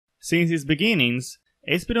Since its beginnings,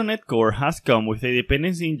 ASP.NET Core has come with a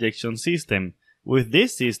dependency injection system. With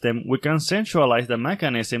this system, we can centralize the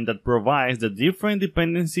mechanism that provides the different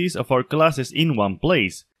dependencies of our classes in one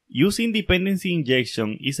place. Using dependency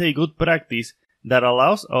injection is a good practice that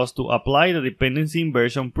allows us to apply the dependency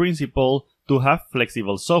inversion principle to have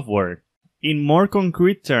flexible software. In more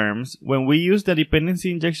concrete terms, when we use the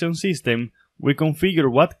dependency injection system, we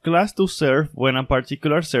configure what class to serve when a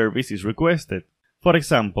particular service is requested. For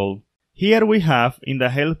example, here we have in the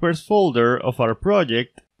helpers folder of our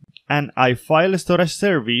project an iFile storage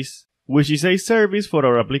service, which is a service for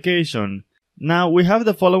our application. Now we have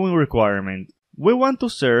the following requirement. We want to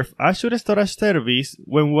serve Azure Storage Service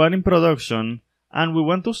when we are in production, and we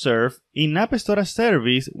want to serve in-app storage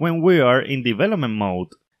service when we are in development mode.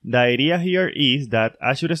 The idea here is that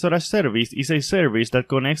Azure Storage Service is a service that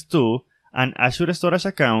connects to an Azure Storage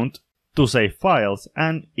account to save files,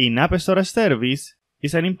 and in-app storage service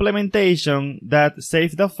is an implementation that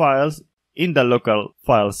saves the files in the local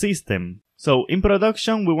file system. So in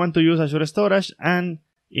production we want to use Azure Storage, and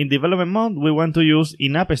in development mode we want to use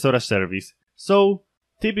in-app storage service. So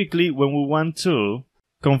typically when we want to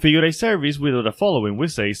configure a service, we do the following. We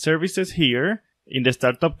say services here. In the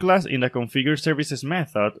startup class, in the configure services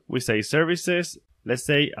method, we say services, let's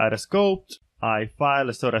say add scoped,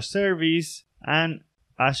 iFile storage service, and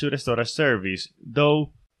Azure storage service.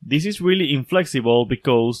 Though this is really inflexible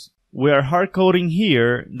because we are hard coding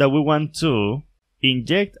here that we want to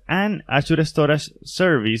inject an Azure storage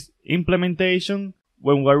service implementation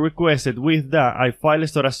when we are requested with the iFile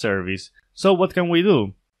storage service. So what can we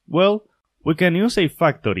do? Well, we can use a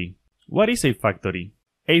factory. What is a factory?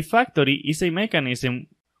 A factory is a mechanism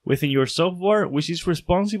within your software which is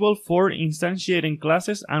responsible for instantiating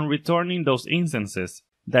classes and returning those instances.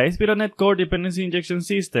 The ASP.NET Core dependency injection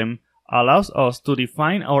system allows us to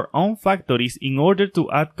define our own factories in order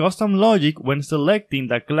to add custom logic when selecting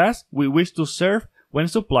the class we wish to serve when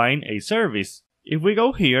supplying a service. If we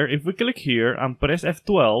click here and press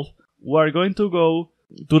F12, we are going to go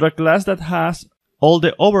to the class that has all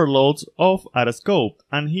the overloads of a scope.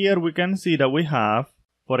 And here we can see that we have,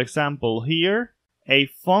 for example, here a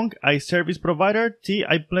func iService provider T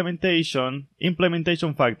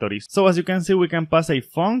implementation factory. So as you can see, we can pass a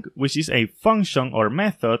func, which is a function or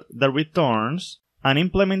method that returns an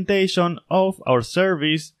implementation of our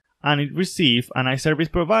service, and it receives an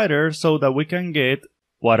iService provider so that we can get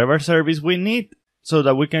whatever service we need so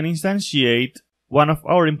that we can instantiate one of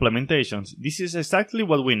our implementations. This is exactly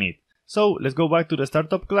what we need. So let's go back to the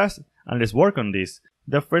startup class and let's work on this.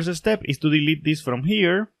 The first step is to delete this from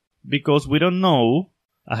here because we don't know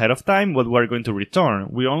ahead of time what we're going to return.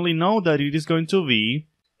 We only know that it is going to be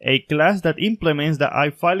a class that implements the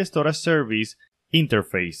iFile storage service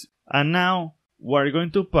interface. And now we're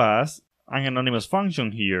going to pass an anonymous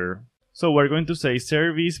function here. So we're going to say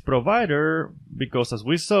service provider because, as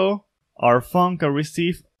we saw, our func can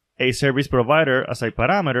receive a service provider as a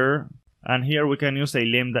parameter. And here we can use a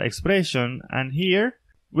lambda expression, and here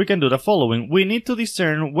we can do the following. We need to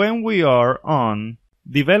discern when we are on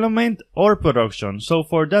development or production. So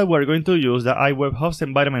for that we're going to use the iWeb host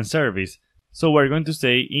environment service. So we're going to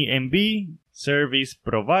say env service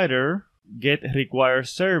provider get required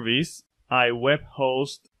service iWeb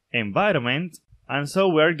host environment, and so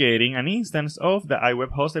we're getting an instance of the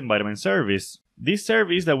iWeb host environment service. This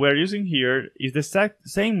service that we're using here is the exact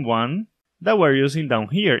same one that we're using down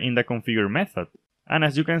here in the configure method. And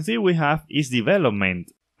as you can see, we have isDevelopment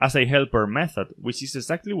as a helper method, which is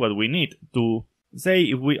exactly what we need to say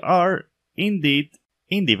if we are indeed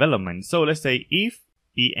in development. So let's say if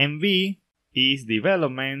env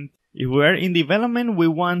isDevelopment. If we are in development, we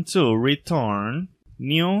want to return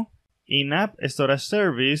new in-app storage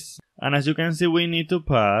service, and as you can see, we need to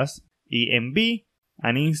pass env,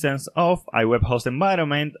 an instance of iWeb host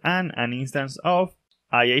environment, and an instance of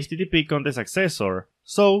iHTTP context accessor.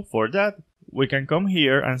 So for that, we can come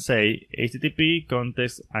here and say HTTP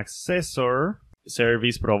context accessor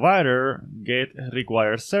service provider get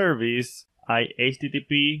required service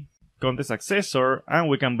iHTTP context accessor, and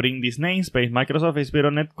we can bring this namespace Microsoft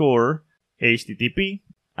ASP.NET Core HTTP,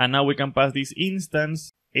 and now we can pass this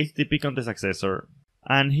instance HTTP context accessor.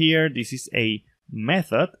 And here this is a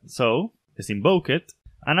method, so let's invoke it.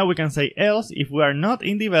 And now we can say else if we are not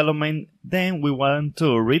in development, then we want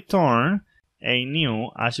to return a new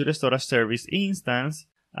Azure Storage Service instance,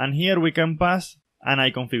 and here we can pass an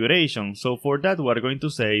iConfiguration. So for that we're going to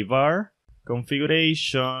say var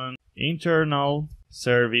configuration internal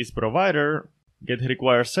service provider get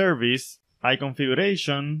required service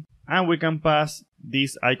iConfiguration, and we can pass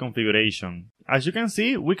this iConfiguration. As you can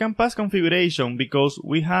see, we can pass configuration because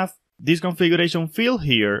we have this configuration field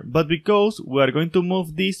here, but because we are going to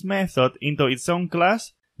move this method into its own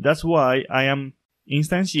class, that's why I am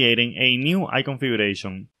instantiating a new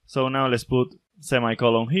iConfiguration. So now let's put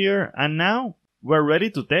semicolon here, and now we're ready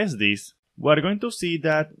to test this. We're going to see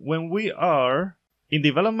that when we are in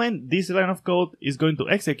development, this line of code is going to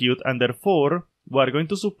execute, and therefore we're going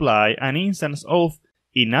to supply an instance of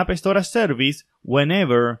in-app storage service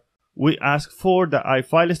whenever we ask for the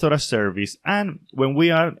iFile storage service. And when we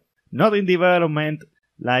are not in development,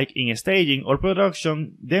 like in staging or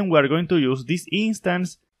production, then we are going to use this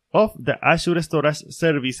instance of the Azure Storage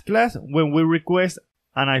Service class when we request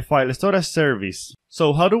an iFile storage service.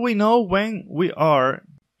 So how do we know when we are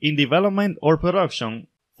in development or production?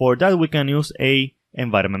 For that, we can use a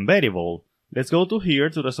environment variable. Let's go to here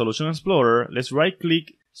to the Solution Explorer. Let's right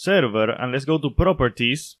click Server and let's go to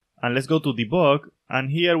Properties and let's go to Debug,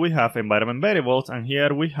 and here we have environment variables, and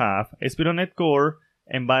here we have ASP.NET Core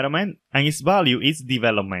environment, and its value is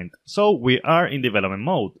development. So we are in development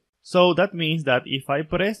mode. So that means that if I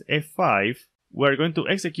press F5, we're going to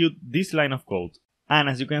execute this line of code. And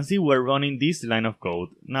as you can see, we're running this line of code.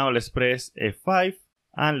 Now let's press F5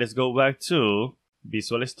 and let's go back to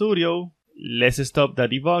Visual Studio. Let's stop the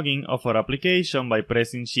debugging of our application by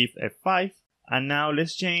pressing Shift F5. And now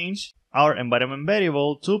let's change our environment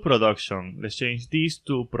variable to production. Let's change this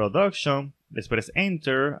to production. Let's press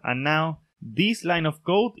enter, and now this line of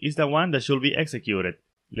code is the one that should be executed.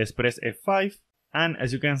 Let's press F5, and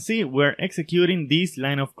as you can see, we're executing this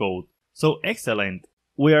line of code. So excellent.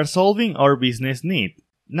 We are solving our business need.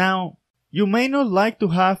 Now, you may not like to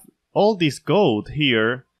have all this code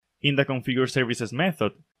here in the configure services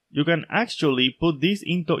method. You can actually put this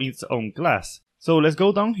into its own class. So let's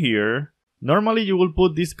go down here. Normally you will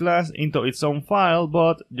put this class into its own file,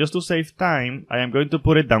 but just to save time, I am going to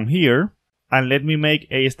put it down here. And let me make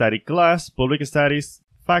a static class, public static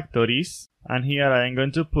factories. And here I am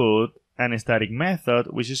going to put an static method,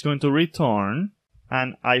 which is going to return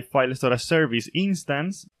an iFile storage service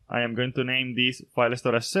instance. I am going to name this file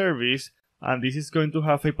storage service, and this is going to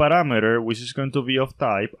have a parameter which is going to be of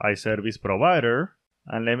type iServiceProvider.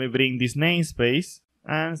 And let me bring this namespace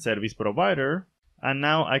and service provider. And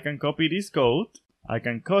now I can copy this code, I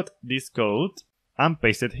can cut this code and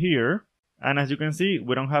paste it here. And as you can see,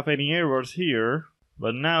 we don't have any errors here.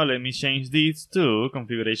 But now let me change this to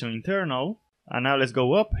configuration internal. And now let's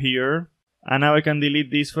go up here. And now I can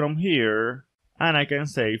delete this from here. And I can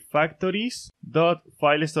say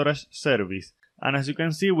factories.file storage service. And as you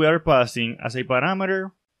can see, we are passing as a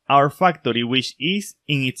parameter our factory, which is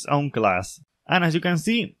in its own class. And as you can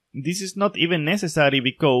see, this is not even necessary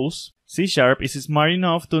because C# is smart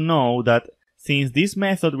enough to know that since this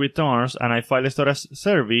method returns an iFile storage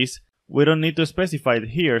service, we don't need to specify it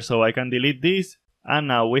here, so I can delete this, and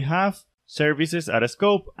now we have services at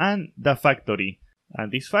scope and the factory.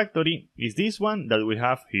 And this factory is this one that we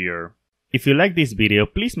have here. If you like this video,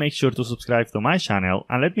 please make sure to subscribe to my channel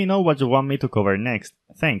and let me know what you want me to cover next.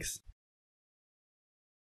 Thanks!